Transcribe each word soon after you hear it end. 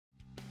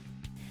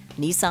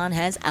Nissan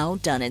has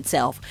outdone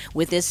itself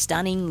with this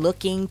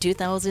stunning-looking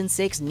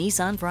 2006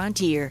 Nissan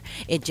Frontier.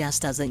 It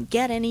just doesn't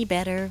get any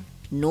better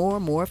nor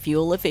more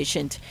fuel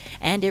efficient,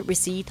 and it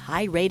received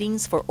high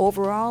ratings for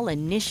overall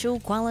initial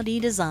quality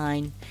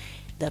design.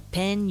 The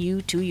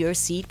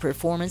pin-you-to-your-seat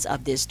performance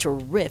of this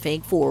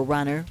terrific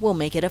 4Runner will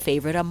make it a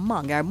favorite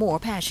among our more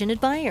passionate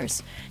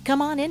buyers.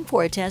 Come on in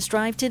for a test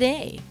drive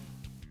today.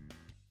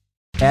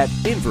 At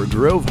Inver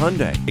Grove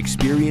Hyundai,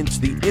 experience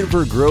the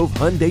Inver Grove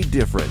Hyundai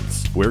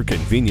difference. We're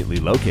conveniently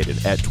located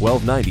at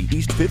 1290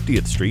 East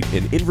 50th Street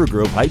in Inver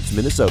Grove Heights,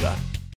 Minnesota.